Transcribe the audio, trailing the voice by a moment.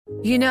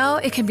You know,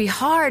 it can be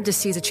hard to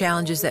see the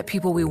challenges that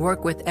people we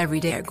work with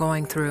every day are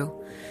going through.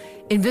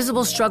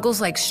 Invisible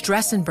struggles like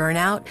stress and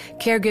burnout,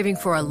 caregiving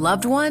for a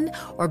loved one,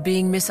 or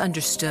being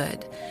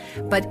misunderstood.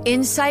 But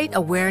insight,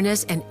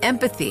 awareness, and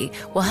empathy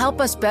will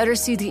help us better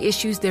see the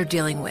issues they're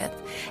dealing with.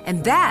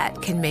 And that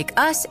can make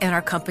us and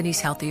our companies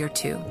healthier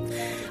too.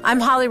 I'm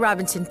Holly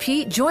Robinson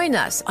Peete. Join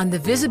us on The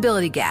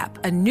Visibility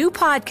Gap, a new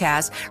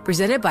podcast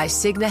presented by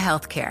Cigna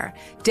Healthcare.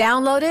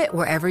 Download it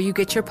wherever you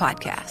get your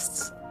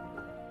podcasts.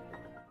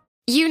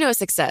 You know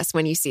success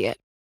when you see it.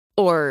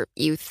 Or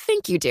you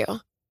think you do.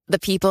 The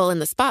people in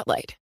the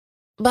spotlight.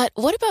 But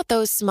what about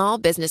those small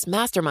business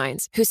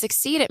masterminds who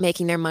succeed at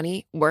making their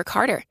money work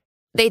harder?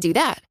 They do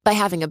that by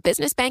having a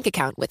business bank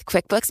account with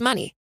QuickBooks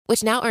Money,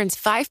 which now earns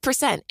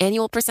 5%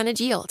 annual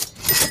percentage yield.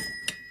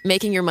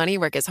 Making your money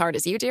work as hard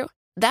as you do?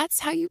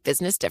 That's how you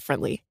business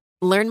differently.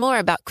 Learn more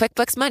about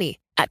QuickBooks Money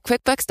at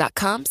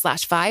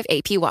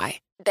quickbooks.com/5APY.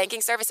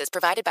 Banking services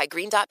provided by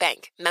Green Dot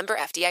Bank. Member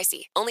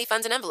FDIC. Only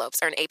funds and envelopes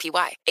earn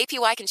APY.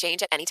 APY can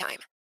change at any time.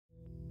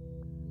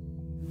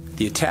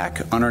 The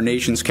attack on our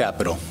nation's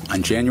capital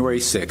on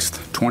January 6,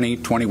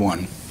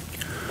 2021,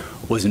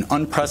 was an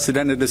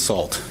unprecedented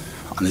assault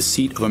on the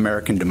seat of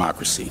American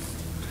democracy.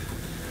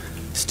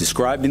 As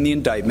described in the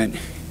indictment,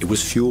 it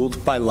was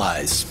fueled by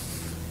lies.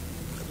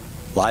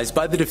 Lies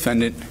by the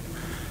defendant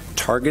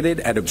targeted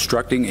at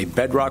obstructing a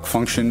bedrock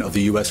function of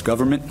the U.S.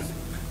 government,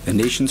 the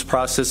nation's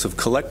process of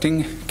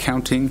collecting,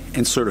 counting,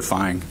 and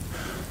certifying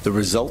the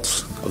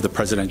results of the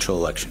presidential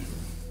election.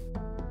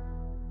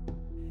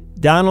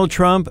 Donald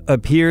Trump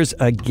appears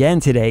again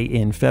today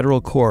in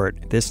federal court,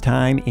 this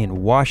time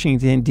in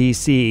Washington,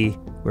 D.C.,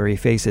 where he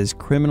faces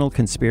criminal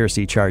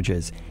conspiracy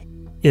charges.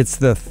 It's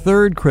the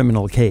third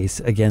criminal case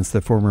against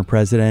the former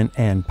president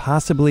and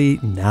possibly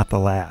not the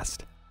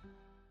last.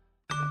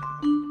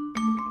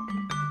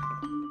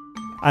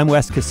 I'm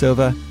Wes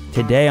Kosova.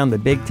 Today on The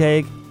Big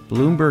Take,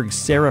 Bloomberg's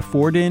Sarah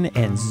Forden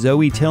and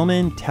Zoe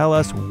Tillman tell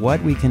us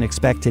what we can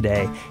expect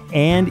today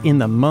and in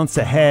the months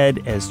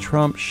ahead as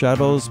Trump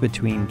shuttles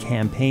between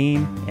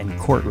campaign and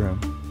courtroom.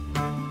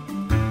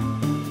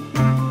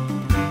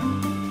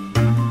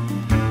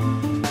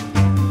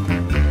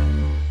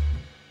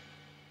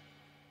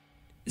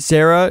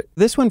 Sarah,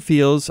 this one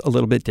feels a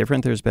little bit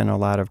different. There's been a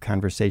lot of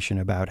conversation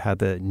about how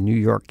the New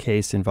York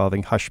case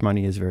involving hush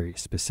money is very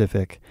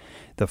specific.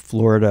 The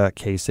Florida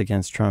case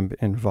against Trump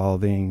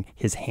involving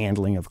his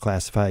handling of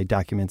classified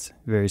documents,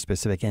 very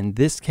specific. And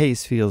this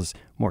case feels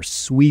more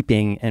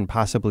sweeping and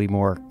possibly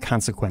more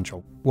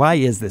consequential. Why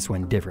is this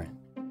one different?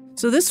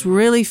 So this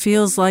really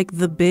feels like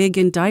the big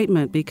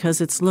indictment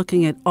because it's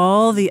looking at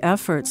all the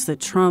efforts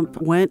that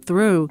Trump went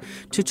through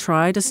to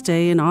try to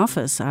stay in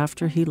office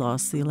after he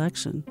lost the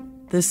election.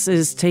 This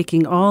is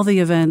taking all the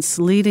events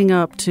leading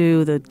up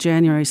to the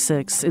January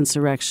 6th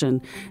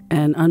insurrection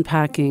and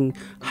unpacking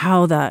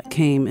how that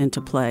came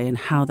into play and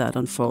how that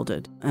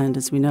unfolded. And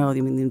as we know, the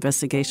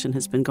investigation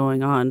has been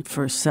going on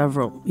for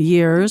several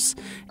years.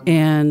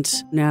 And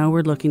now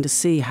we're looking to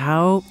see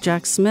how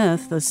Jack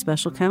Smith, the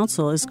special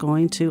counsel, is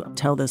going to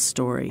tell this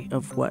story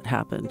of what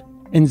happened.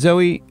 And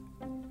Zoe,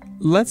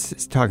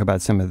 let's talk about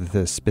some of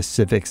the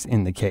specifics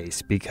in the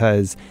case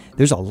because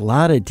there's a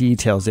lot of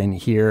details in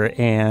here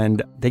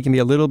and they can be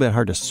a little bit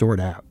hard to sort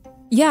out.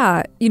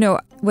 Yeah,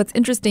 what's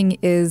interesting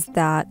is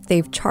that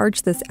they've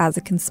charged this as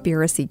a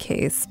conspiracy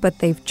case, but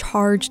they've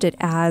charged it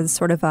as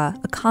sort of a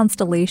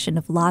constellation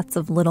of lots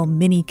of little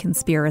mini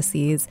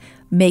conspiracies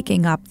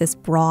making up this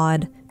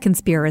broad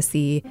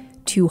conspiracy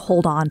to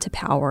hold on to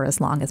power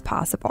as long as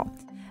possible.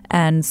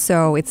 And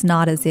so it's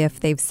not as if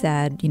they've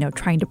said,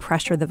 trying to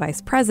pressure the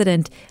vice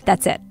president,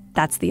 that's it.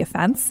 That's the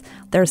offense.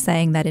 They're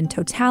saying that in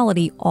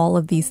totality, all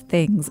of these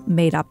things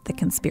made up the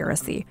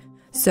conspiracy.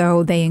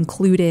 So they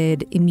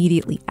included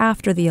immediately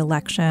after the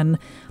election,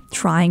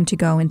 trying to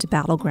go into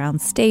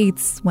battleground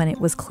states when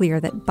it was clear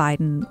that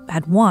Biden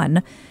had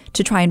won,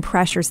 to try and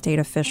pressure state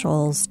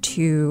officials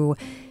to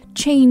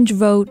change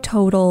vote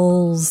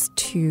totals,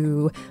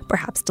 to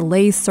perhaps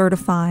delay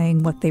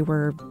certifying what they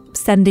were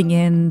sending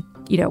in,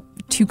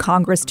 to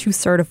Congress to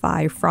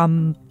certify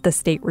from the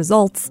state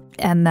results,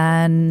 and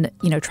then,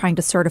 trying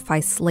to certify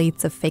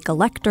slates of fake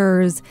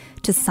electors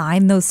to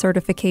sign those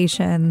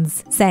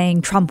certifications,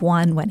 saying Trump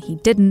won when he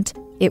didn't.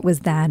 It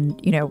was then,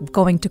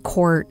 going to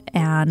court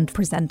and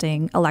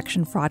presenting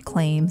election fraud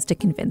claims to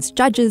convince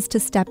judges to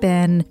step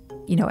in,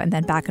 and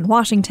then back in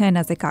Washington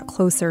as it got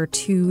closer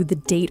to the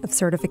date of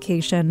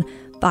certification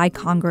by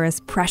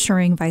Congress,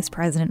 pressuring Vice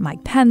President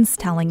Mike Pence,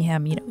 telling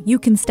him, you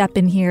can step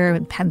in here,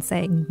 and Pence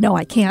saying, no,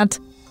 I can't.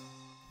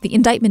 The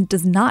indictment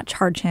does not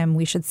charge him,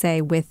 we should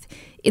say, with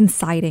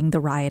inciting the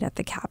riot at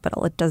the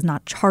Capitol. It does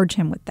not charge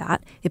him with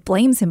that. It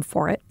blames him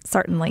for it,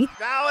 certainly.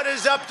 Now it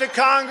is up to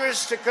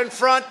Congress to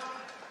confront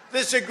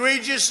this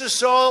egregious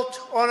assault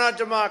on our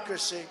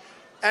democracy.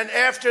 And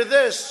after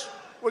this,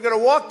 we're going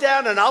to walk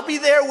down, and I'll be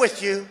there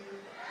with you.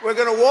 We're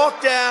going to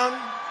walk down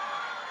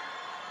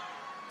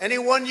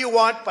anyone you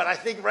want, but I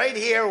think right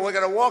here we're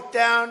going to walk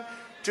down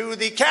to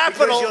the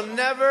Capitol. Because you'll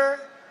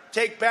never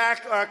take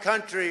back our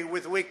country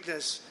with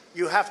weakness.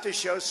 You have to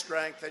show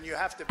strength, and you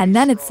have to be And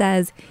then strong. it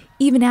says,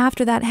 even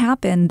after that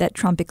happened, that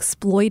Trump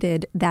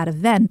exploited that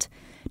event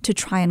to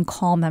try and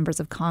call members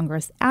of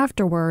Congress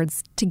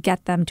afterwards to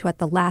get them to, at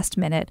the last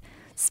minute,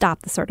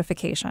 stop the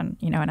certification.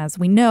 And as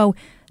we know,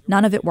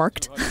 none of it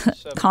worked.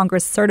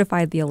 Congress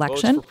certified the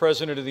election. Votes for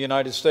President of the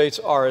United States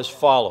are as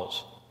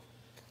follows.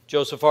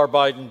 Joseph R.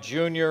 Biden,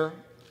 Jr.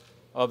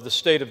 of the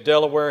state of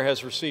Delaware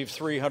has received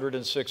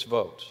 306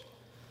 votes.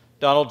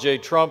 Donald J.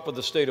 Trump of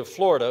the state of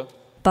Florida.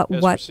 But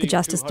what the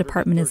Justice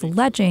Department is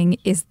alleging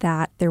is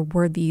that there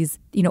were these,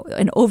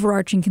 an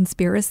overarching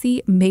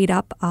conspiracy made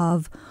up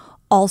of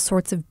all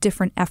sorts of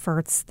different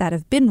efforts that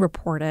have been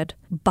reported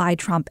by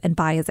Trump and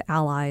by his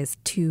allies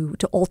to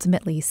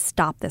ultimately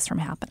stop this from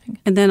happening.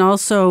 And then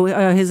also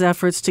his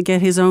efforts to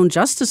get his own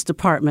Justice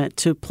Department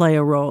to play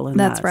a role in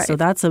that. That's right. So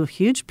that's a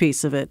huge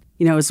piece of it.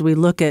 As we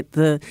look at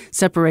the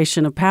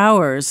separation of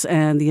powers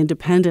and the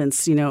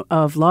independence,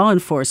 of law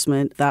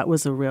enforcement, that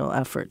was a real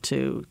effort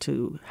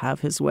to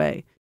have his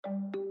way.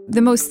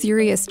 The most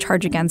serious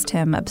charge against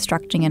him,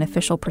 obstructing an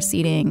official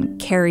proceeding,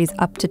 carries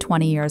up to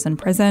 20 years in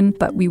prison,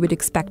 but we would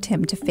expect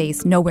him to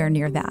face nowhere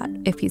near that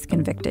if he's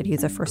convicted.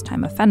 He's a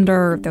first-time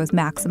offender. Those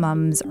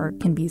maximums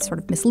can be sort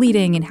of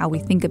misleading in how we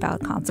think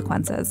about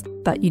consequences.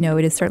 But,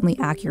 it is certainly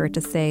accurate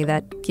to say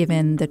that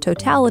given the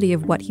totality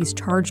of what he's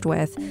charged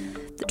with,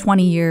 the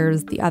 20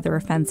 years, the other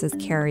offenses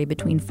carry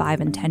between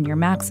 5 and 10-year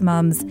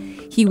maximums,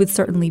 he would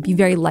certainly be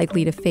very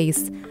likely to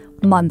face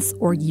months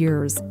or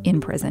years in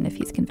prison if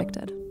he's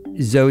convicted.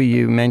 Zoe,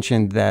 you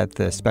mentioned that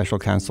the special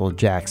counsel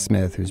Jack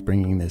Smith, who's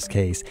bringing this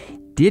case,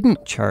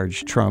 didn't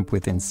charge Trump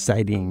with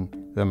inciting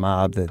the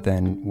mob that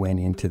then went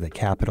into the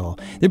Capitol.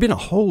 There'd been a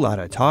whole lot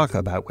of talk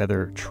about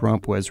whether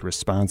Trump was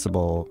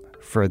responsible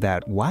for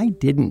that. Why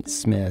didn't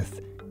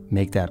Smith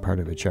make that part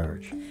of a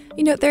charge?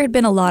 There had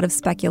been a lot of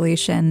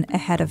speculation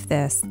ahead of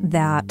this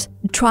that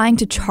trying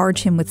to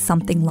charge him with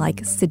something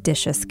like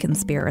seditious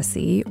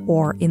conspiracy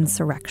or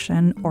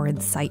insurrection or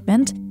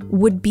incitement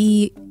would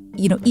be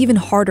even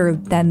harder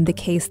than the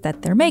case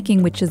that they're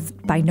making, which is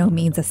by no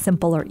means a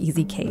simple or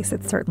easy case.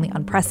 It's certainly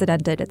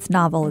unprecedented, it's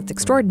novel, it's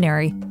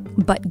extraordinary.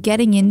 But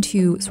getting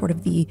into sort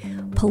of the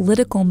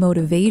political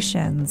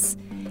motivations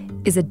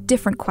is a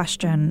different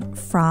question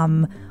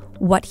from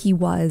what he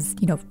was,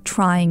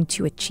 trying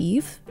to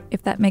achieve,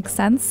 if that makes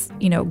sense.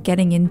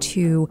 Getting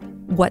into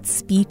what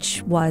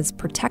speech was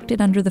protected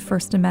under the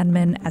First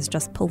Amendment as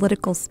just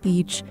political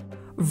speech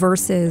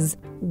versus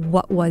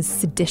what was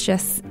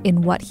seditious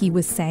in what he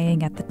was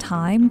saying at the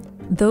time.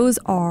 Those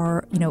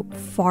are,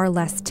 far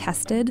less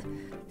tested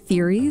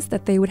theories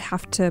that they would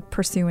have to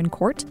pursue in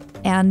court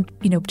and,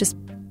 just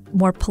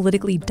more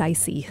politically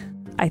dicey,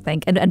 I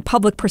think, and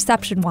public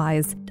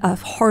perception-wise, a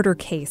harder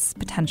case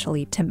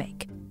potentially to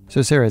make.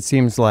 So, Sarah, it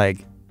seems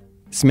like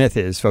Smith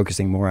is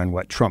focusing more on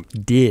what Trump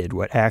did,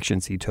 what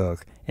actions he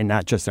took, and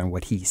not just on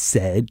what he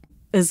said.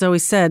 As Zoe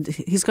said,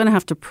 he's going to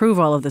have to prove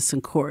all of this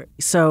in court.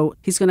 So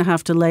he's going to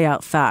have to lay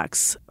out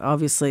facts.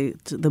 Obviously,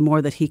 the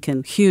more that he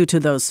can hew to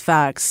those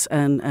facts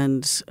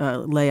and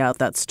lay out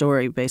that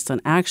story based on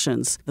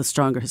actions, the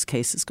stronger his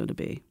case is going to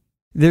be.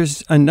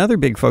 There's another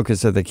big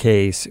focus of the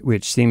case,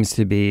 which seems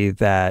to be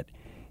that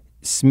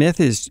Smith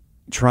is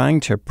trying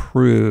to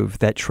prove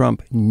that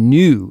Trump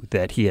knew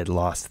that he had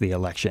lost the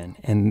election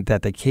and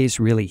that the case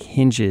really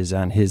hinges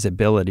on his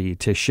ability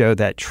to show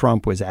that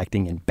Trump was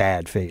acting in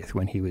bad faith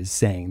when he was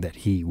saying that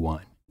he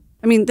won.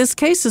 I mean, this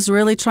case is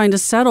really trying to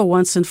settle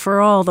once and for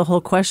all the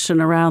whole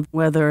question around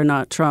whether or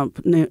not Trump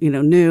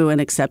knew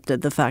and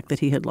accepted the fact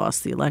that he had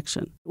lost the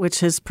election, which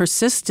has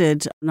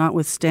persisted,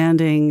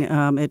 notwithstanding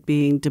it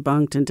being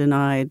debunked and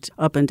denied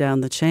up and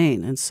down the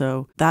chain. And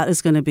so that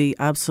is going to be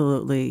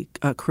absolutely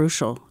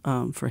crucial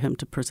for him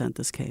to present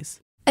this case.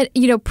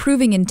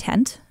 Proving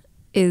intent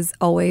is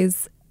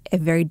always a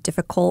very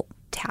difficult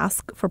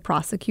task for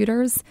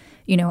prosecutors.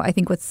 I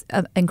think what's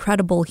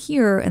incredible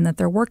here and that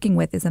they're working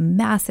with is a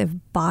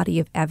massive body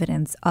of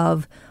evidence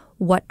of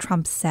what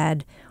Trump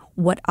said,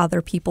 what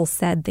other people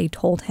said they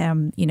told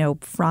him,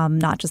 from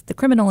not just the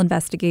criminal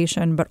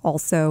investigation, but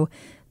also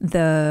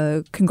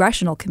the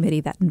congressional committee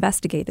that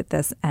investigated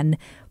this and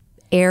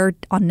aired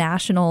on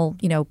national,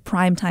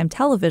 primetime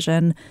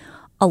television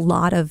a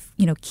lot of,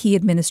 key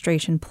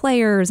administration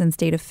players and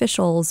state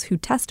officials who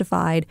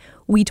testified,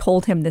 we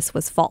told him this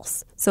was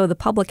false. So the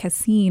public has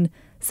seen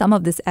some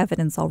of this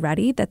evidence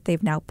already that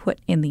they've now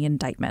put in the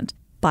indictment.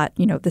 But,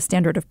 the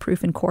standard of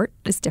proof in court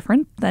is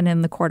different than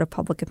in the court of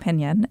public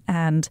opinion.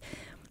 And,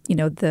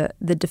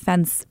 the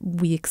defense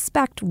we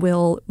expect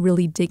will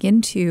really dig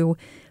into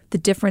the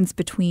difference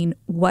between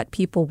what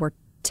people were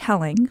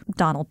telling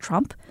Donald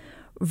Trump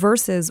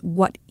versus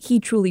what he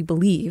truly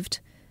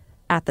believed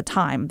at the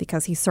time,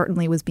 because he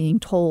certainly was being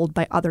told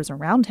by others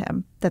around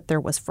him that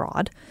there was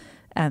fraud,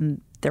 and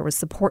there was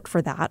support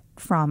for that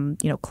from,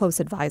 close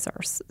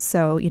advisors.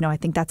 So, I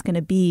think that's going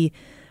to be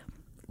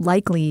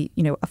likely,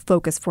 a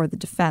focus for the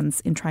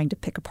defense in trying to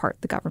pick apart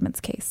the government's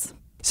case.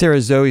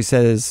 Sarah, Zoe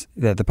says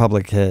that the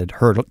public had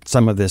heard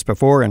some of this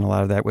before, and a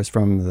lot of that was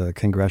from the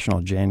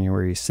congressional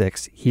January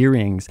 6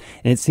 hearings.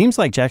 And it seems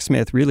like Jack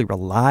Smith really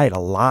relied a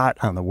lot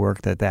on the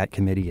work that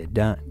committee had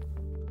done.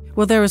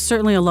 Well, there was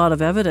certainly a lot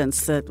of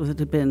evidence that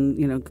had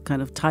been,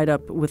 kind of tied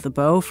up with a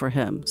bow for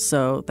him.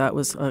 So that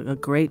was a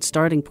great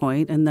starting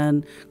point. And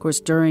then, of course,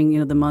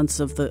 during, the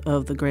months of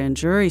the grand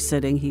jury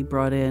sitting, he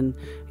brought in,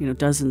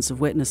 dozens of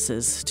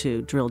witnesses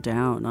to drill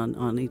down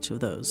on each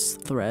of those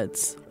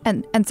threads.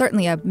 And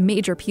certainly a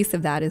major piece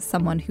of that is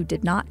someone who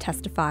did not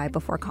testify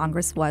before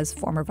Congress was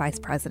former Vice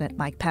President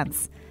Mike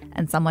Pence.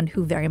 And someone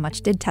who very much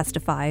did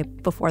testify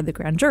before the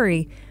grand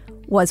jury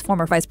was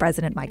former Vice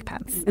President Mike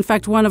Pence. In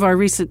fact, one of our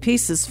recent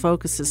pieces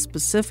focuses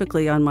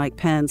specifically on Mike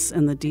Pence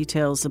and the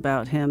details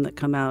about him that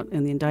come out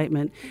in the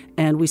indictment.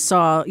 And we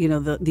saw,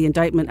 the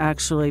indictment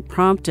actually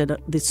prompted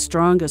the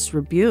strongest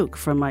rebuke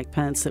from Mike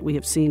Pence that we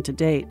have seen to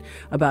date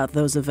about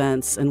those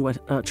events and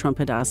what Trump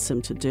had asked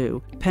him to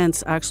do.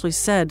 Pence actually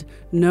said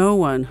no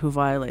one who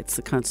violates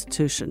the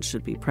Constitution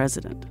should be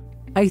president.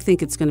 I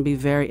think it's going to be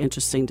very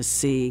interesting to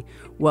see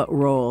what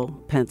role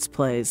Pence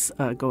plays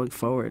going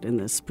forward in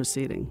this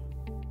proceeding.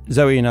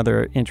 Zoe,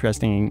 another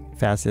interesting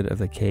facet of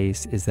the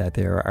case is that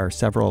there are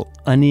several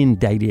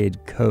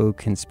unindicted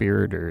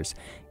co-conspirators.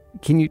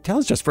 Can you tell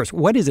us just first,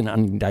 what is an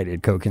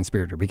unindicted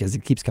co-conspirator? Because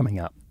it keeps coming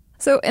up.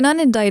 So an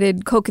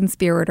unindicted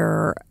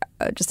co-conspirator,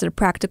 just at a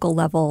practical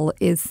level,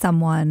 is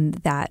someone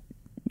that,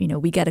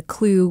 we get a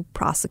clue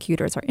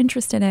prosecutors are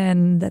interested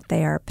in, that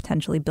they are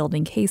potentially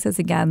building cases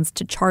against.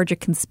 To charge a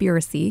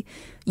conspiracy,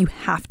 you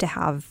have to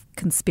have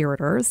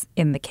conspirators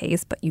in the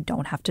case, but you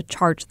don't have to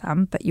charge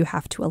them, but you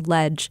have to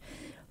allege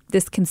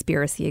this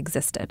conspiracy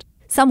existed.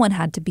 Someone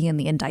had to be in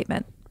the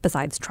indictment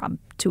besides Trump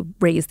to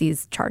raise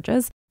these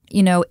charges.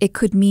 It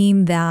could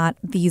mean that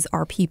these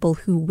are people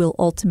who will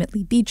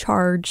ultimately be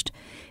charged.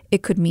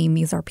 It could mean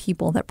these are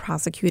people that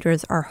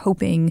prosecutors are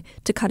hoping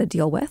to cut a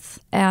deal with.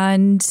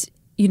 And,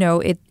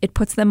 it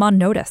puts them on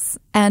notice.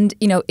 And,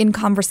 in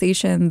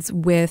conversations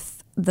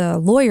with the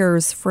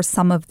lawyers for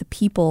some of the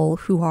people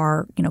who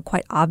are,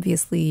 quite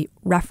obviously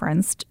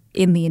referenced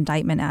in the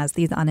indictment as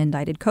these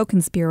unindicted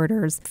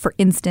co-conspirators. For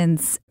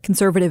instance,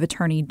 conservative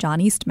attorney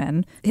John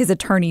Eastman, his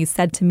attorneys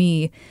said to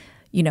me,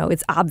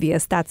 it's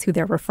obvious that's who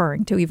they're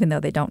referring to, even though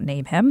they don't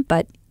name him.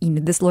 But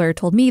this lawyer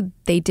told me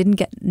they didn't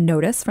get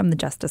notice from the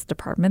Justice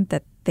Department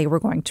that they were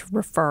going to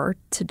refer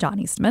to John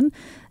Eastman.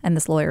 And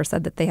this lawyer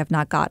said that they have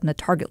not gotten a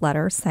target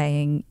letter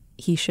saying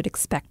he should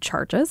expect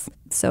charges.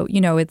 So,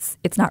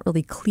 it's not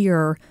really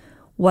clear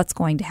what's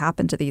going to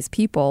happen to these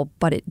people,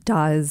 but it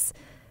does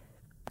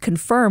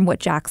confirm what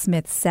Jack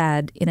Smith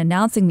said in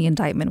announcing the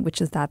indictment,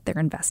 which is that their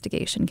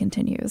investigation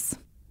continues.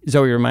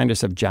 Zoe, remind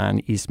us of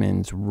John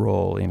Eastman's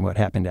role in what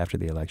happened after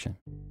the election.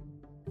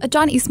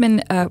 John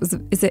Eastman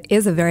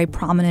is a very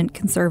prominent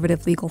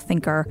conservative legal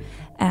thinker,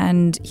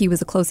 and he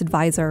was a close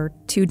advisor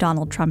to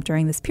Donald Trump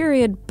during this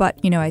period. But,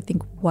 I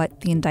think what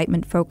the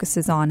indictment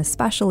focuses on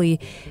especially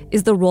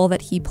is the role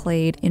that he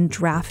played in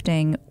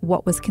drafting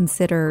what was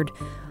considered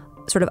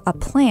sort of a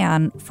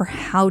plan for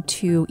how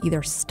to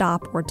either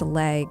stop or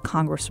delay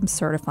Congress from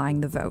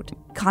certifying the vote.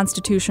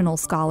 Constitutional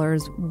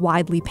scholars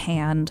widely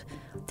panned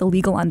the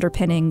legal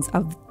underpinnings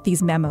of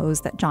these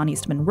memos that John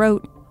Eastman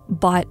wrote,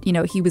 but,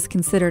 he was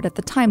considered at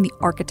the time the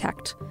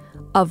architect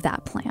of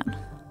that plan.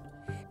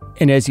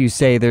 And as you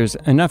say, there's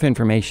enough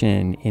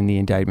information in the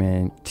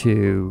indictment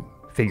to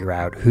figure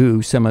out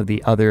who some of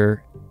the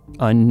other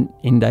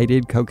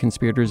unindicted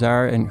co-conspirators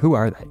are, and who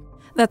are they?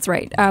 That's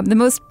right. The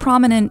most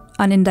prominent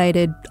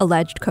unindicted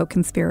alleged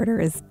co-conspirator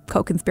is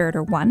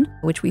co-conspirator 1,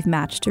 which we've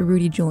matched to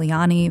Rudy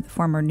Giuliani, the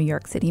former New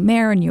York City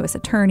mayor and U.S.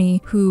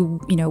 attorney,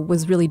 who,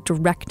 was really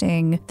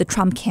directing the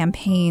Trump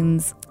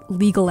campaign's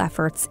legal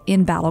efforts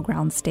in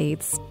battleground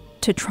states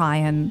to try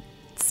and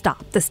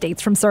stop the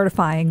states from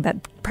certifying that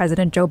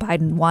President Joe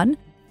Biden won.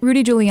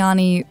 Rudy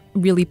Giuliani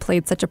really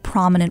played such a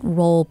prominent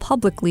role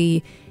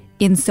publicly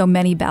in so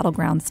many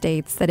battleground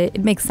states that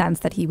it makes sense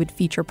that he would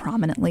feature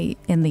prominently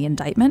in the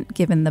indictment,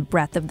 given the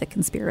breadth of the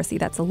conspiracy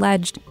that's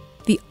alleged.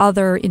 The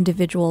other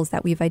individuals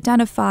that we've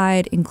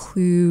identified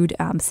include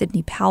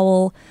Sidney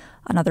Powell,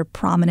 another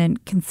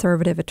prominent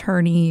conservative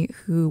attorney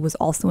who was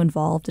also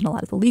involved in a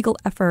lot of the legal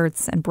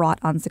efforts and brought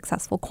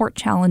unsuccessful court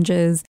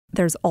challenges.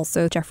 There's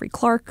also Jeffrey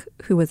Clark,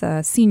 who was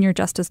a senior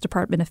Justice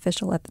Department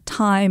official at the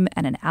time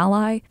and an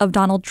ally of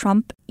Donald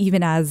Trump,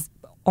 even as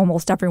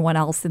almost everyone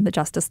else in the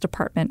Justice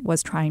Department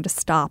was trying to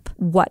stop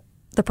what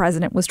the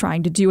president was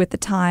trying to do at the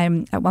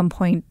time. At one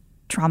point,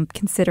 Trump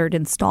considered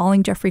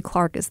installing Jeffrey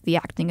Clark as the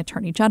acting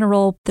attorney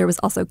general. There was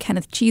also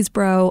Kenneth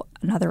Chesebro,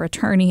 another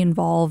attorney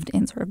involved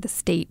in sort of the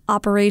state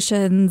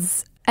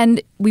operations.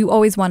 And we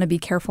always want to be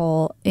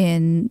careful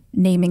in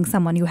naming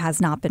someone who has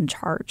not been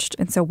charged.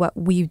 And so what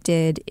we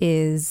did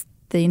is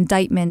the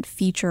indictment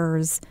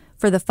features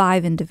for the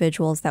 5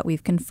 individuals that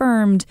we've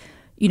confirmed,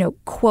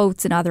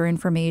 quotes and other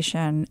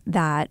information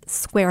that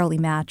squarely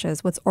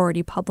matches what's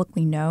already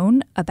publicly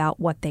known about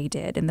what they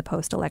did in the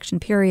post-election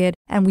period.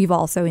 And we've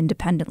also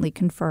independently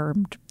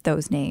confirmed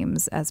those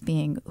names as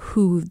being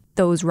who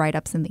those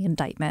write-ups in the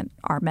indictment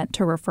are meant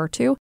to refer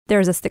to.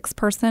 There's a sixth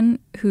person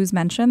who's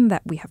mentioned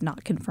that we have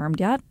not confirmed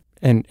yet.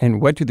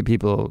 And what do the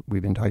people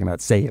we've been talking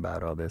about say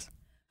about all this?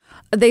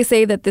 They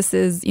say that this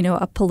is,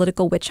 a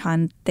political witch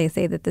hunt. They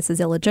say that this is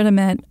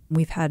illegitimate.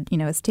 We've had,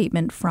 a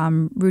statement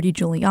from Rudy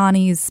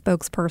Giuliani's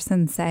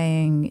spokesperson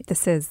saying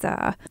this is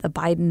the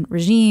Biden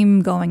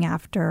regime going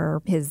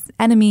after his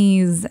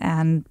enemies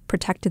and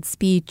protected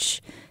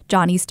speech.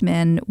 John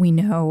Eastman, we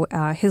know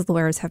his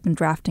lawyers have been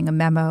drafting a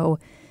memo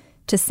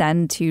to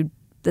send to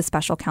the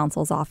special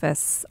counsel's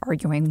office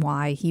arguing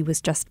why he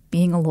was just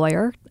being a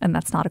lawyer, and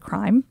that's not a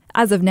crime.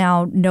 As of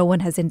now, no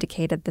one has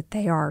indicated that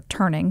they are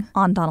turning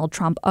on Donald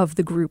Trump of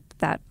the group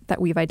that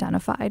we've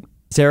identified.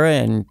 Sarah,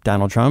 and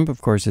Donald Trump,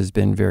 of course, has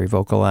been very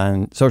vocal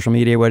on social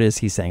media. What is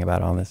he saying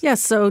about all this?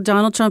 Yes, so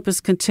Donald Trump is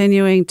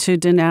continuing to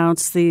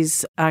denounce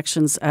these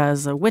actions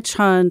as a witch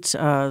hunt,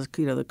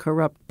 the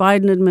corrupt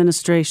Biden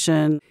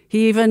administration.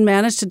 He even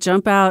managed to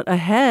jump out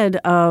ahead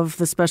of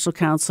the special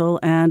counsel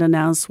and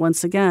announce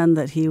once again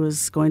that he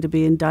was going to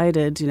be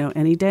indicted,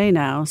 any day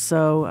now.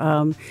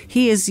 So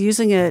he is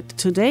using it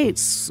to date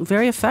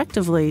very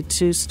effectively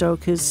to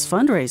stoke his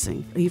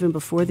fundraising. Even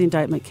before the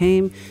indictment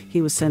came,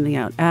 he was sending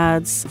out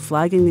ads,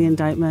 flagging the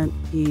indictment.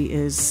 He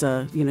is,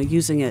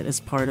 using it as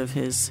part of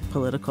his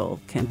political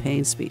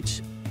campaign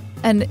speech.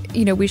 And,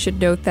 we should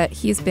note that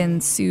he's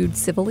been sued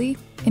civilly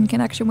in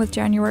connection with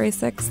January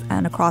 6th,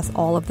 and across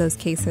all of those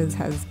cases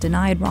has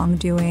denied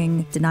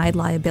wrongdoing, denied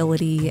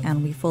liability,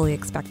 and we fully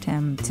expect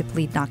him to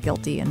plead not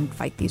guilty and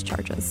fight these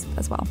charges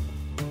as well.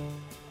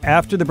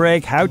 After the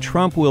break, how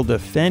Trump will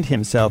defend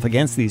himself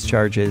against these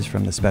charges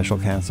from the special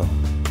counsel.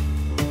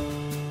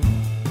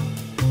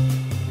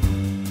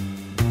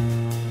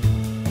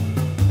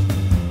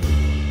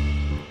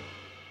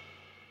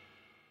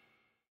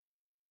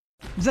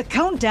 The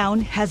countdown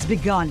has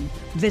begun.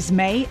 This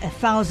May,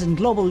 1,000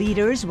 global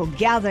leaders will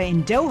gather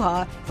in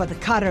Doha for the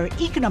Qatar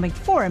Economic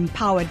Forum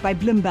powered by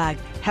Bloomberg,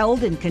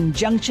 held in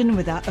conjunction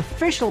with our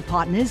official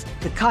partners,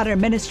 the Qatar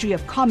Ministry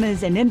of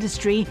Commerce and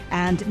Industry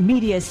and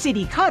Media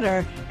City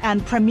Qatar,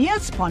 and premier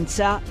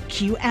sponsor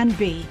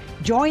QNB.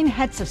 Join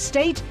heads of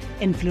state,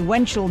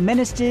 influential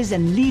ministers,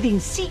 and leading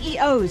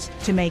CEOs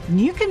to make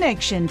new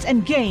connections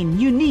and gain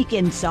unique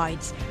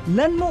insights.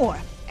 Learn more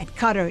at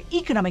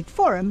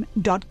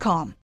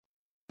QatarEconomicForum.com.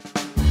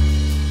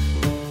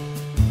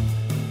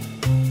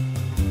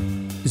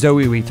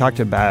 Zoe, we talked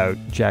about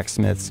Jack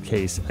Smith's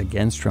case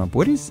against Trump.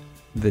 What is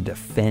the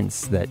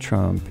defense that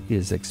Trump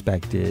is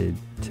expected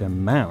to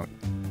mount?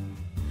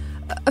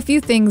 A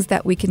few things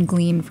that we can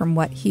glean from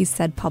what he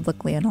said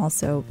publicly and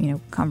also,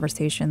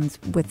 conversations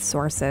with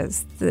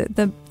sources.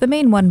 The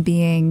main one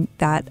being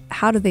that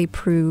how do they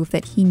prove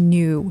that he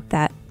knew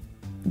that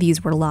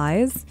these were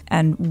lies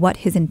and what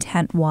his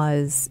intent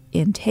was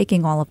in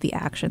taking all of the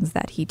actions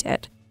that he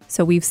did?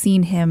 So we've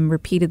seen him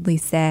repeatedly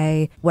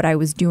say what I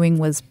was doing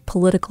was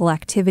political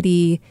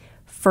activity,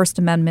 First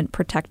Amendment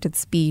protected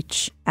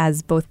speech.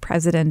 As both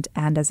president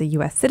and as a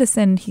U.S.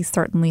 citizen, he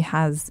certainly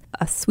has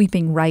a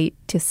sweeping right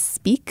to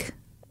speak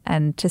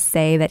and to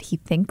say that he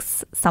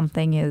thinks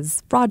something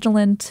is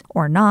fraudulent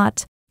or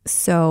not.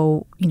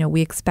 So,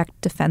 we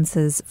expect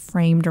defenses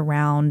framed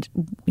around,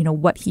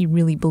 what he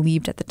really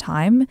believed at the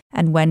time.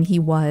 And when he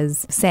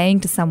was saying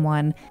to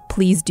someone,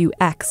 please do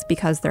X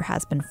because there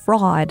has been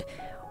fraud,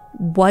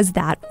 was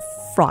that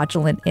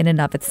fraudulent in and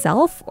of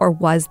itself, or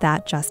was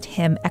that just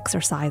him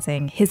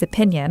exercising his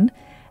opinion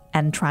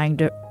and trying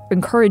to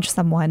encourage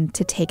someone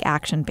to take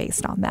action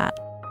based on that?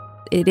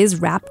 It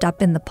is wrapped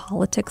up in the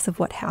politics of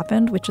what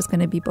happened, which is going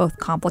to be both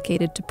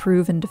complicated to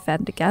prove and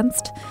defend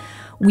against.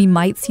 We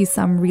might see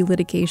some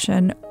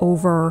relitigation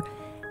over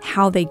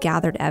how they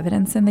gathered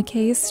evidence in the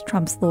case.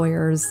 Trump's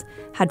lawyers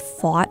had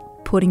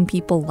fought putting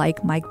people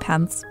like Mike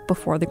Pence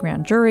before the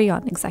grand jury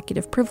on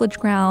executive privilege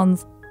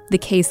grounds. The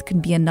case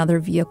could be another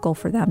vehicle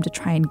for them to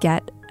try and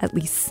get at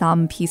least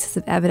some pieces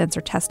of evidence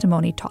or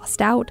testimony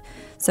tossed out.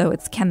 So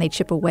it's, can they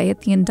chip away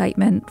at the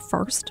indictment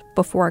first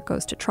before it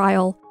goes to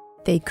trial?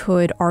 They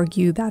could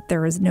argue that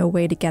there is no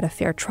way to get a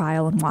fair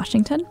trial in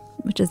Washington,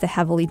 which is a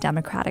heavily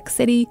Democratic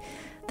city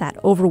that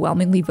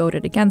overwhelmingly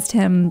voted against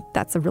him.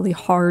 That's a really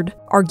hard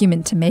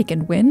argument to make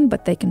and win,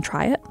 but they can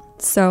try it.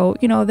 So,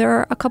 there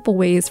are a couple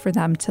ways for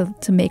them to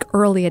make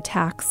early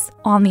attacks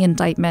on the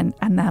indictment,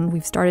 and then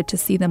we've started to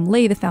see them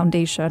lay the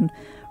foundation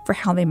for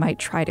how they might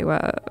try to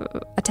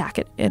attack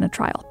it in a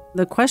trial.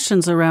 The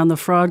questions around the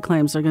fraud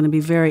claims are going to be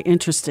very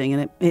interesting,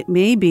 and it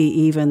may be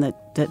even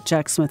that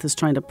Jack Smith is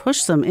trying to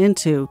push them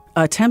into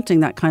attempting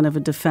that kind of a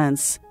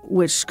defense,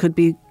 which could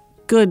be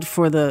good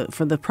for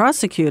the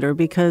prosecutor,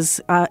 because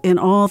in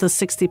all the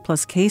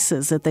 60-plus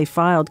cases that they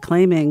filed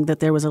claiming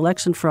that there was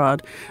election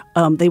fraud,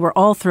 they were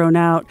all thrown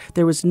out.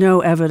 There was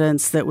no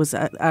evidence that was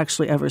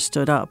actually ever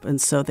stood up,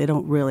 and so they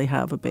don't really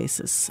have a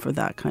basis for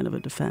that kind of a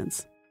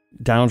defense.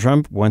 Donald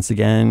Trump, once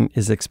again,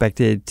 is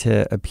expected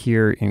to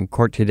appear in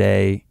court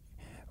today.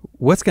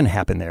 What's going to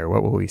happen there?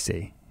 What will we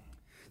see?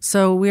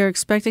 So we are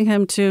expecting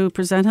him to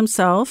present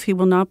himself. He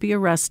will not be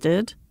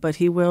arrested, but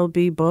he will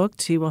be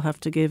booked. He will have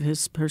to give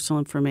his personal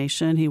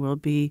information. He will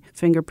be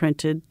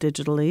fingerprinted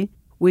digitally.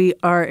 We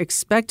are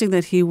expecting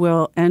that he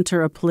will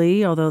enter a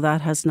plea, although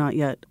that has not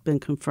yet been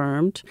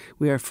confirmed.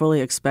 We are fully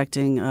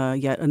expecting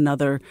yet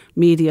another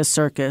media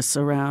circus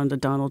around a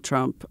Donald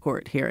Trump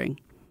court hearing.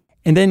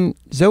 And then,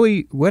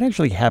 Zoe, what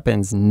actually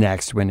happens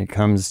next when it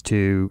comes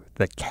to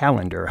the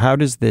calendar? How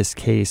does this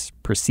case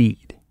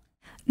proceed?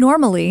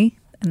 Normally,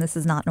 and this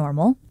is not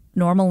normal,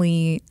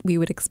 normally we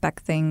would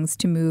expect things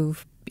to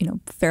move,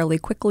 fairly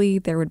quickly.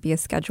 There would be a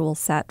schedule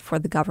set for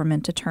the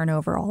government to turn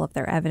over all of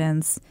their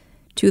evidence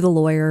to the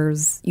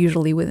lawyers,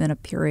 usually within a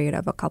period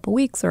of a couple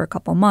weeks or a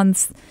couple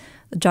months.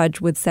 The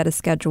judge would set a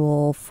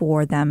schedule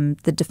for them,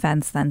 the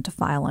defense then, to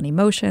file any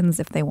motions.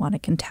 If they want to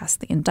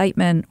contest the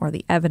indictment or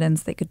the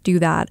evidence, they could do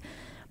that.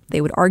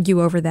 They would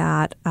argue over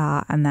that,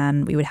 and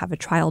then we would have a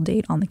trial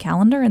date on the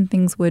calendar, and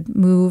things would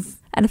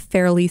move at a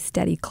fairly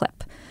steady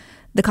clip.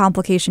 The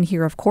complication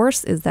here, of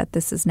course, is that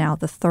this is now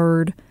the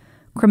third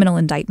criminal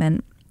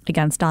indictment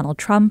against Donald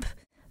Trump.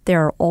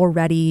 There are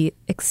already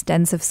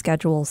extensive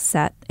schedules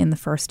set in the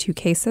first two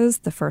cases,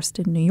 the first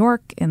in New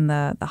York in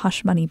the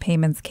hush money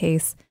payments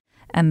case,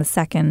 and the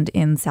second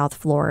in South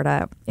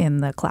Florida in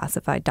the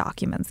classified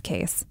documents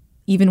case.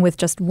 Even with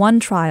just one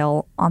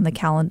trial on the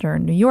calendar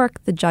in New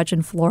York, the judge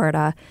in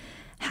Florida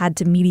had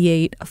to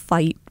mediate a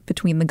fight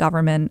between the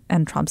government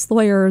and Trump's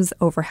lawyers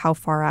over how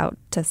far out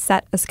to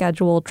set a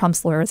schedule.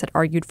 Trump's lawyers had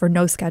argued for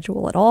no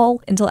schedule at all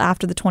until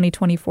after the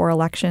 2024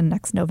 election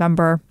next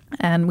November.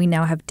 And we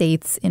now have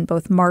dates in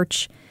both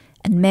March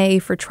and May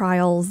for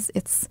trials.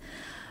 It's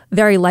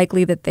very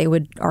likely that they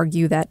would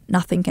argue that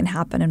nothing can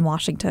happen in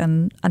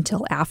Washington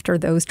until after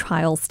those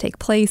trials take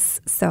place.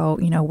 So,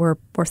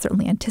 we're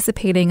certainly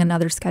anticipating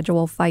another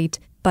schedule fight.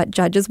 But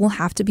judges will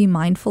have to be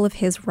mindful of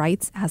his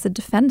rights as a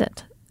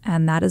defendant.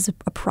 And that is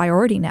a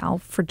priority now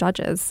for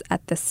judges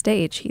at this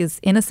stage. He is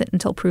innocent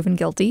until proven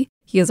guilty.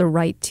 He has a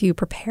right to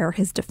prepare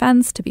his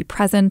defense, to be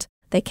present.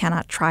 They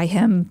cannot try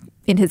him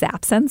in his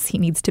absence. He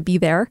needs to be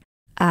there,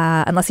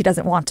 unless he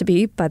doesn't want to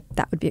be, but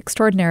that would be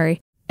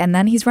extraordinary. And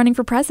then he's running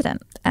for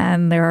president.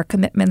 And there are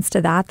commitments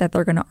to that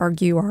they're going to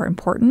argue are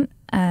important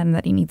and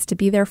that he needs to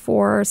be there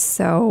for.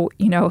 So,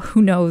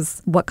 who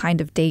knows what kind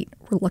of date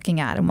we're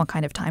looking at and what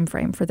kind of time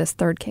frame for this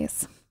third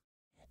case.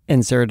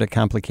 And Sarah, to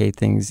complicate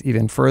things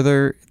even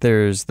further,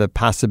 there's the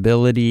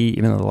possibility,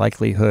 even the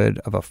likelihood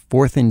of a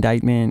fourth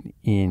indictment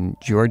in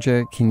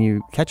Georgia. Can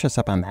you catch us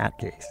up on that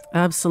case?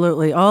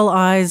 Absolutely. All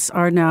eyes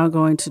are now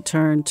going to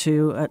turn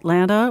to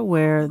Atlanta,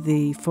 where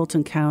the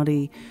Fulton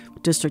County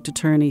District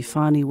Attorney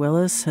Fani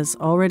Willis has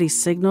already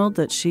signaled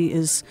that she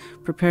is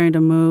preparing to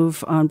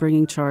move on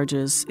bringing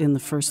charges in the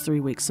first 3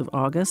 weeks of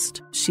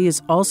August. She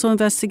is also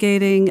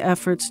investigating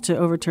efforts to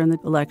overturn the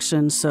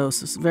election, so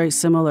very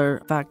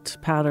similar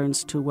fact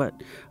patterns to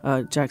what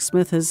Jack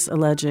Smith is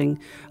alleging.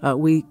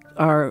 We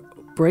are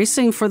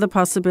bracing for the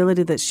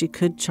possibility that she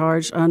could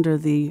charge under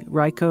the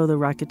RICO, the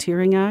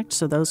Racketeering Act,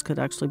 so those could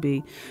actually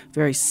be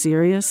very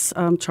serious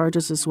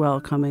charges as well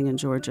coming in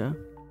Georgia.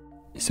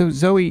 So,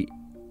 Zoe,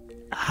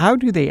 how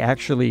do they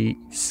actually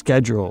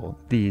schedule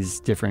these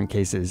different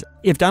cases?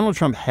 If Donald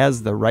Trump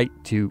has the right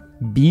to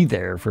be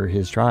there for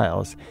his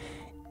trials,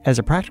 as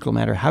a practical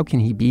matter, how can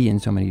he be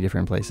in so many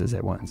different places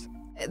at once?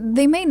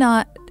 They may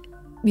not,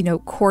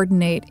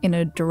 coordinate in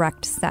a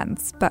direct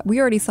sense, but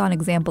we already saw an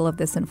example of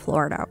this in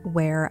Florida,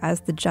 where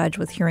as the judge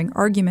was hearing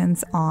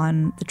arguments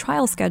on the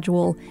trial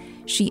schedule,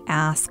 she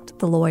asked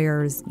the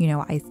lawyers,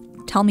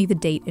 tell me the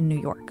date in New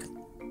York.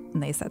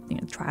 And they said, the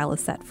trial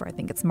is set for, I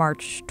think it's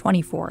March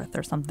 24th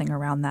or something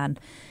around then.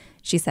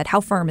 She said,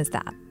 how firm is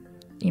that?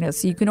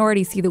 So you can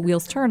already see the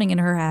wheels turning in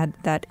her head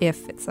that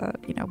if it's a,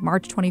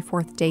 March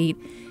 24th date,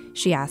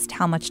 she asked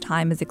how much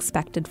time is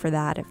expected for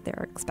that. If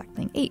they're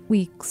expecting 8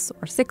 weeks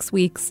or 6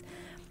 weeks,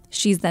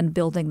 she's then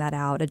building that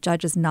out. A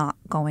judge is not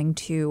going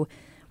to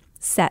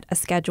set a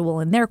schedule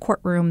in their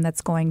courtroom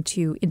that's going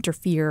to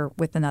interfere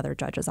with another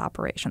judge's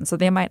operation. So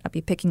they might not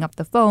be picking up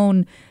the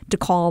phone to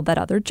call that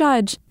other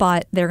judge,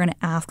 but they're going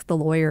to ask the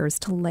lawyers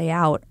to lay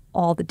out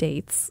all the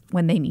dates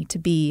when they need to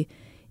be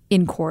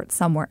in court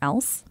somewhere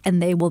else.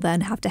 And they will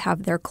then have to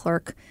have their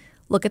clerk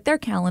look at their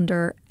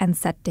calendar and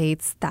set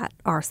dates that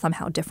are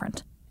somehow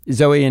different.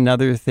 Zoe,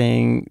 another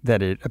thing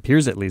that it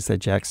appears at least that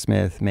Jack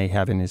Smith may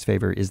have in his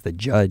favor is the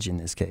judge in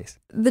this case.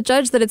 The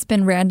judge that it's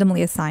been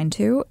randomly assigned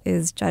to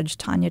is Judge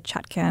Tanya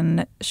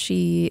Chutkan.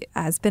 She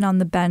has been on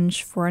the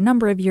bench for a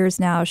number of years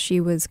now.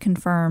 She was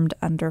confirmed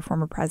under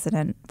former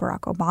President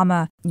Barack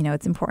Obama.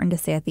 It's important to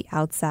say at the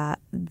outset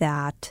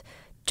that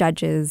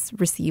judges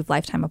receive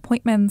lifetime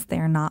appointments. They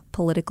are not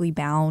politically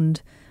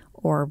bound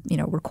or,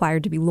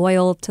 required to be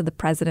loyal to the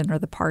president or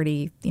the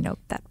party,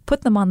 that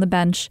put them on the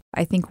bench.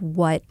 I think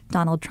what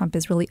Donald Trump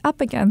is really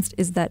up against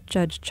is that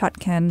Judge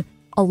Chutkan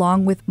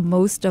along with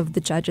most of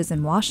the judges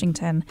in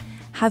Washington,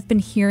 have been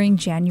hearing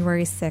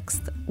January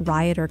 6th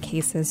rioter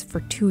cases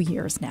for 2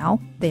 years now.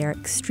 They are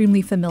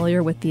extremely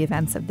familiar with the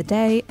events of the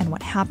day and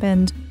what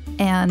happened.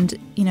 And,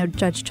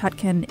 Judge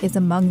Chutkan is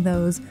among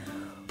those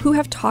who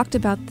have talked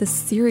about the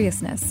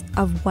seriousness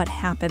of what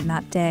happened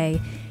that day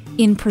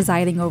in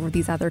presiding over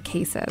these other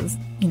cases.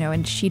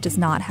 And she does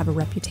not have a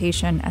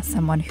reputation as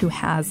someone who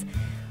has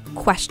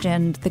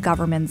questioned the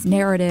government's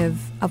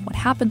narrative of what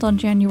happened on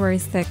January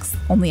 6th.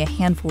 Only a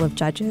handful of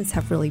judges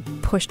have really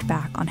pushed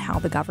back on how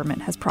the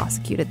government has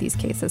prosecuted these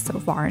cases so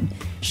far, and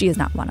she is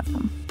not one of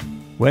them.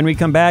 When we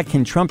come back,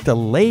 can Trump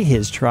delay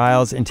his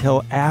trials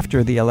until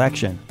after the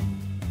election?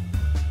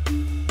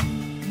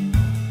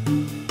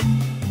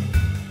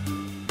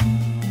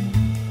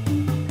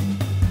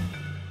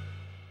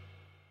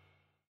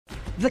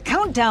 The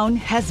countdown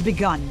has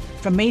begun.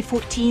 From May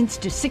 14th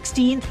to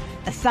 16th,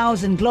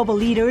 1,000 global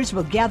leaders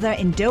will gather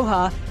in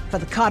Doha for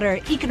the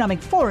Qatar Economic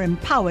Forum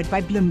powered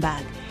by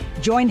Bloomberg.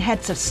 Join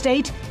heads of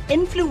state,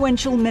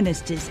 influential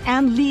ministers,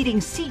 and leading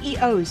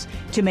CEOs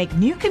to make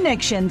new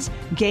connections,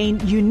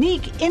 gain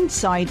unique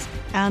insights,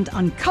 and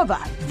uncover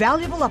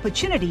valuable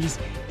opportunities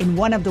in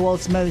one of the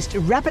world's most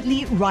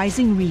rapidly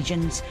rising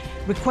regions.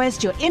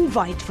 Request your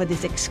invite for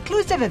this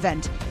exclusive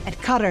event at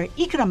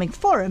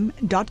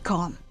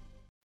QatarEconomicForum.com.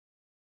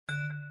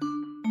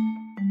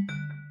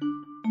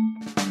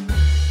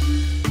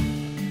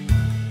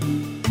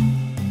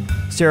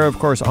 Sarah, of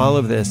course, all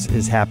of this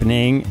is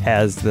happening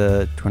as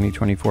the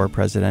 2024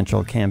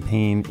 presidential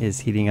campaign is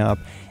heating up.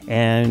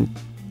 And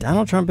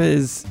Donald Trump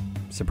is,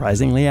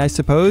 surprisingly, I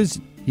suppose,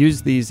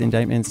 used these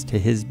indictments to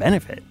his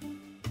benefit.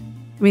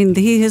 I mean,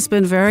 he has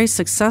been very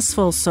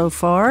successful so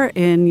far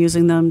in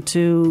using them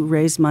to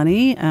raise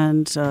money,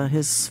 and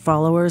his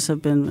followers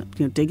have been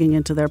digging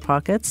into their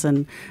pockets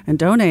and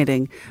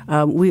donating.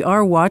 We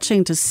are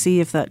watching to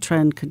see if that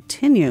trend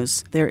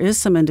continues. There is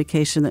some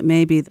indication that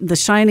maybe the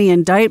shiny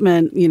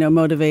indictment,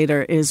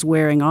 motivator is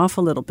wearing off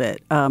a little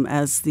bit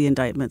as the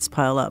indictments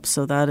pile up.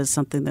 So that is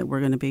something that we're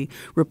going to be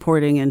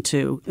reporting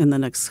into in the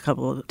next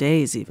couple of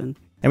days even.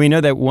 And we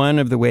know that one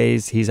of the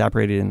ways he's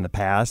operated in the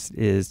past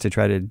is to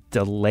try to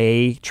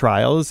delay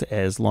trials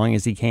as long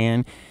as he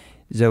can.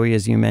 Zoe,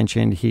 as you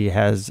mentioned, he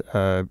has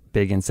a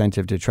big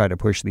incentive to try to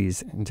push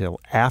these until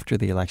after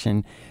the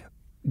election.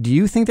 Do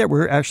you think that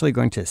we're actually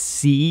going to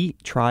see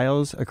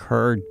trials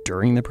occur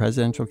during the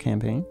presidential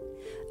campaign?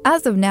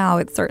 As of now,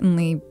 it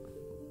certainly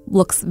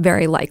looks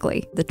very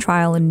likely. The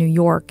trial in New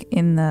York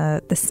in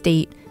the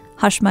state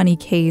hush money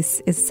case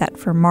is set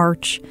for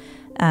March.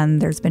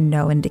 And there's been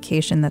no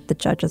indication that the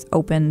judge is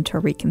open to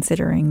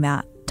reconsidering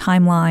that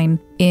timeline.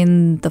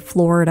 In the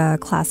Florida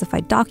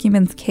classified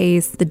documents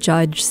case, the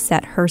judge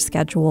set her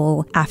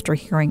schedule after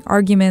hearing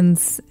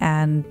arguments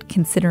and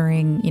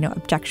considering,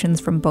 objections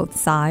from both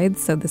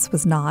sides. So this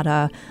was not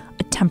a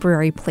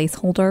temporary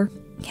placeholder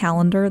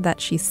calendar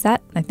that she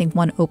set. I think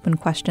one open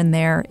question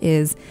there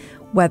is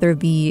whether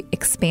the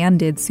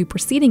expanded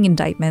superseding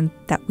indictment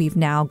that we've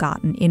now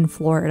gotten in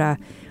Florida,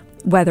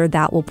 whether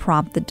that will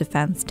prompt the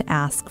defense to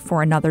ask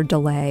for another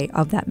delay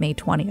of that May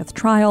 20th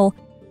trial.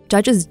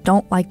 Judges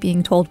don't like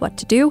being told what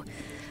to do.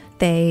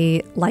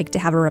 They like to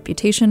have a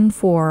reputation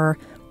for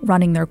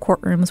running their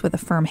courtrooms with a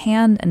firm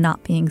hand and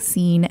not being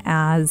seen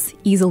as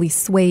easily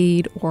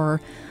swayed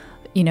or,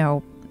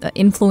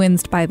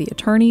 influenced by the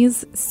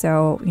attorneys.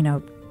 So,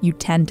 you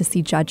tend to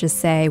see judges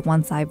say,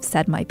 once I've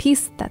said my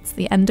piece, that's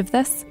the end of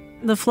this.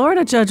 The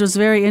Florida judge was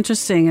very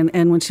interesting,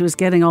 and when she was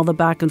getting all the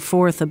back and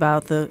forth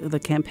about the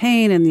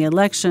campaign and the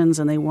elections,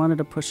 and they wanted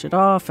to push it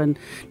off, and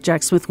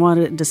Jack Smith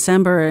wanted it in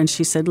December, and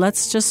she said,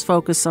 let's just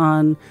focus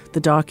on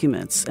the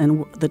documents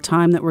and the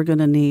time that we're going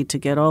to need to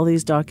get all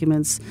these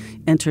documents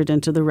entered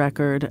into the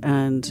record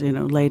and,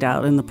 laid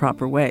out in the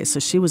proper way. So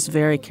she was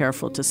very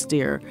careful to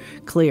steer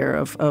clear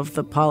of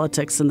the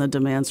politics and the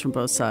demands from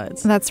both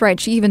sides. That's right.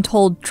 She even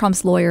told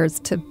Trump's lawyers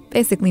to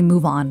basically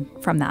move on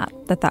from that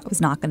was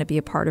not going to be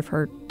a part of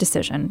her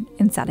decision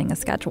in setting a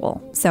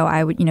schedule. So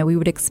we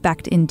would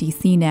expect in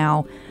D.C.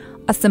 now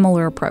a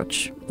similar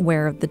approach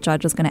where the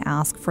judge is going to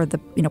ask for the,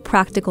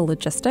 practical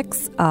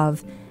logistics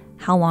of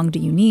how long do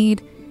you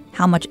need,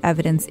 how much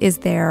evidence is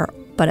there,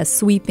 but a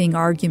sweeping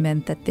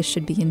argument that this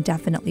should be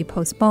indefinitely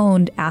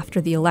postponed after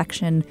the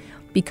election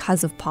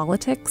because of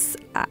politics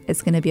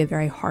is going to be a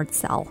very hard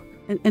sell.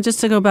 And just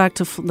to go back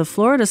to the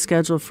Florida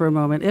schedule for a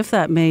moment, if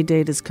that May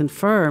date is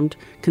confirmed,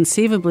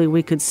 conceivably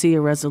we could see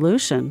a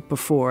resolution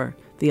before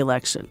the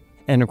election.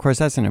 And of course,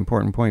 that's an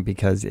important point,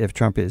 because if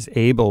Trump is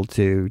able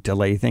to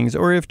delay things,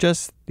 or if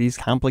just these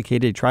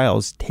complicated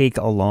trials take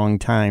a long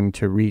time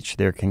to reach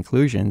their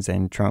conclusions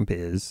and Trump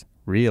is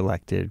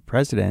reelected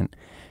president,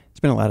 there's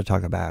been a lot of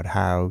talk about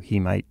how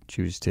he might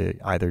choose to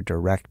either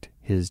direct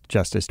his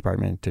Justice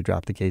Department to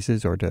drop the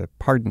cases or to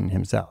pardon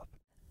himself.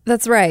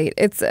 That's right.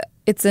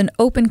 It's an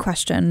open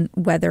question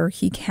whether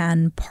he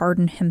can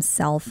pardon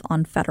himself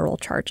on federal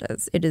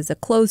charges. It is a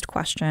closed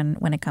question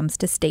when it comes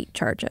to state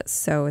charges.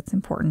 So it's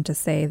important to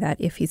say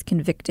that if he's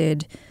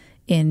convicted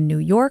in New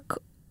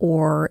York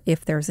or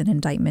if there's an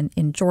indictment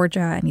in Georgia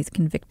and he's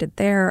convicted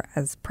there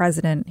as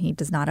president, he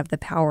does not have the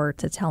power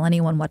to tell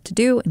anyone what to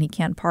do, and he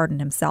can't pardon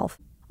himself.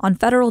 On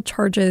federal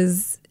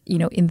charges,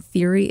 in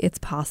theory, it's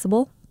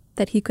possible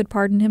that he could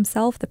pardon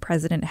himself. The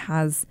president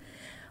has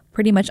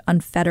pretty much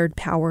unfettered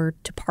power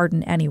to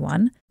pardon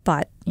anyone,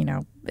 but,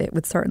 it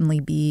would certainly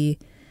be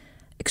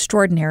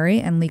extraordinary,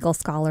 and legal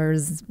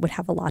scholars would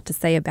have a lot to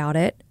say about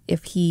it.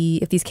 If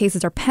these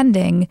cases are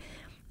pending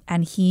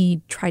and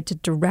he tried to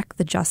direct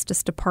the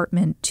Justice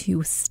Department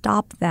to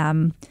stop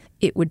them,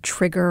 it would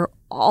trigger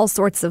all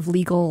sorts of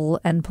legal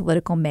and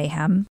political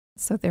mayhem.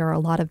 So there are a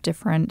lot of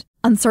different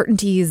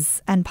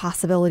uncertainties and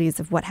possibilities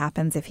of what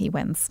happens if he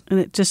wins. And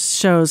it just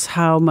shows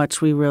how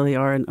much we really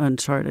are in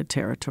uncharted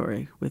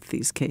territory with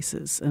these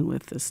cases and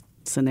with this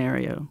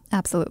scenario.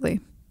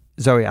 Absolutely.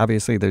 Zoe,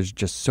 obviously there's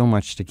just so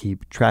much to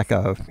keep track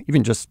of,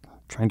 even just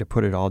trying to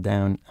put it all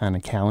down on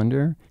a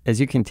calendar.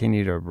 As you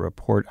continue to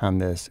report on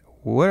this,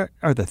 what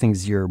are the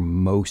things you're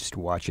most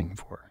watching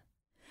for?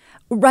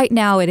 Right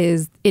now it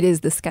is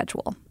the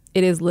schedule.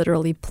 It is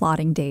literally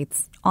plotting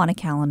dates on a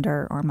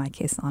calendar, or in my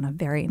case, on a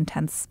very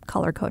intense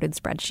color-coded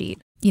spreadsheet.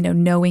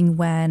 Knowing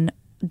when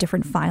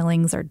different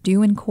filings are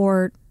due in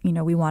court,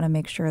 we want to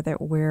make sure that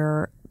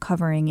we're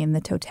covering in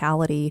the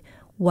totality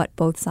what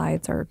both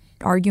sides are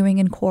arguing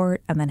in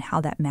court, and then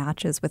how that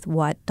matches with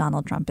what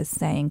Donald Trump is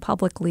saying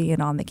publicly and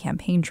on the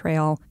campaign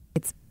trail.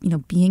 It's,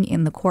 being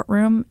in the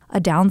courtroom. A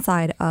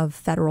downside of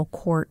federal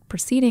court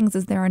proceedings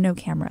is there are no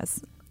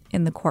cameras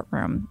in the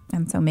courtroom.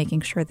 And so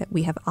making sure that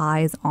we have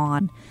eyes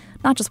on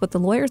not just what the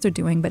lawyers are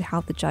doing, but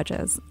how the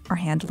judges are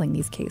handling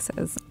these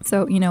cases.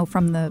 So,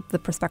 from the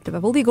perspective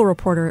of a legal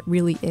reporter, it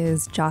really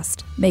is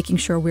just making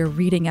sure we're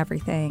reading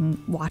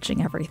everything,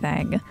 watching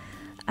everything,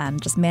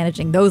 and just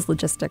managing those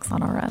logistics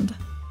on our end.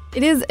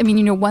 It is,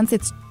 once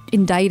it's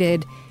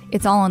indicted,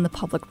 it's all on the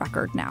public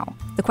record now.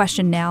 The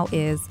question now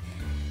is,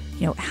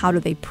 how do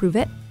they prove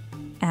it?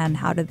 And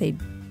how do they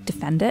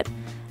defend it?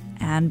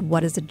 And what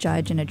does a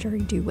judge and a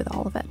jury do with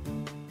all of it?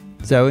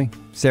 Zoe,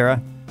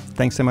 Sarah,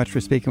 thanks so much for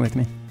speaking with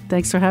me.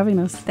 Thanks for having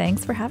us.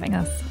 Thanks for having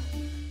us.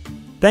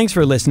 Thanks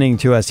for listening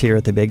to us here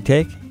at The Big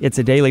Take. It's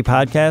a daily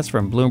podcast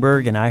from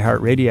Bloomberg and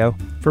iHeartRadio.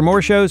 For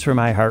more shows from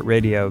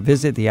iHeartRadio,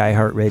 visit the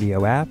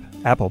iHeartRadio app,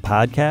 Apple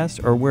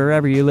Podcasts, or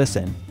wherever you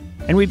listen.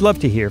 And we'd love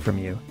to hear from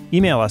you.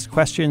 Email us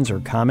questions or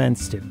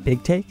comments to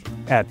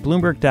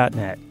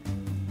bigtake@bloomberg.net.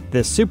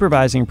 The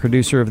supervising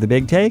producer of The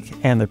Big Take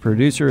and the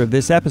producer of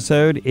this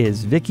episode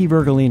is Vicky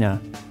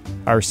Vergolina.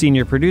 Our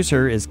senior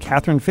producer is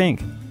Catherine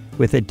Fink,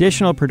 with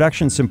additional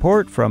production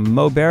support from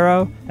Mo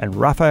Barrow and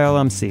Raphael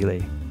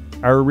Amsili.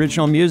 Our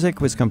original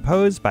music was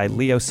composed by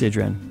Leo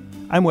Sidran.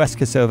 I'm Wes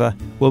Kosova.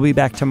 We'll be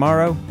back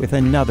tomorrow with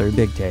another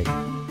Big Take.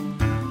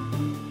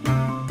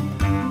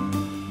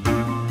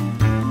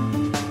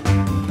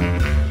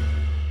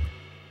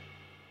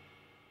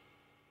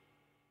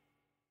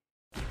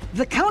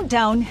 The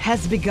countdown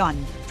has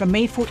begun. From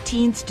May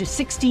 14th to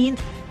 16th,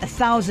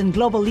 1,000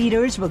 global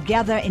leaders will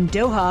gather in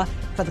Doha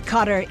for the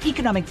Qatar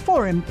Economic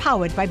Forum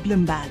powered by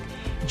Bloomberg.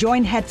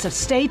 Join heads of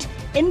state,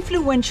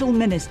 influential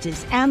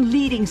ministers, and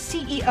leading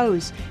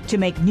CEOs to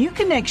make new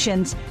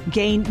connections,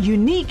 gain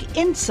unique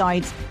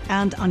insights,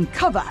 and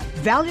uncover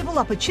valuable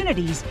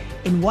opportunities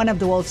in one of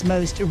the world's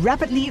most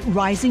rapidly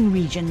rising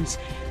regions.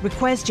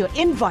 Request your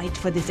invite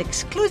for this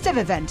exclusive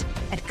event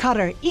at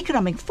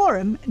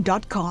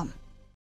QatarEconomicForum.com.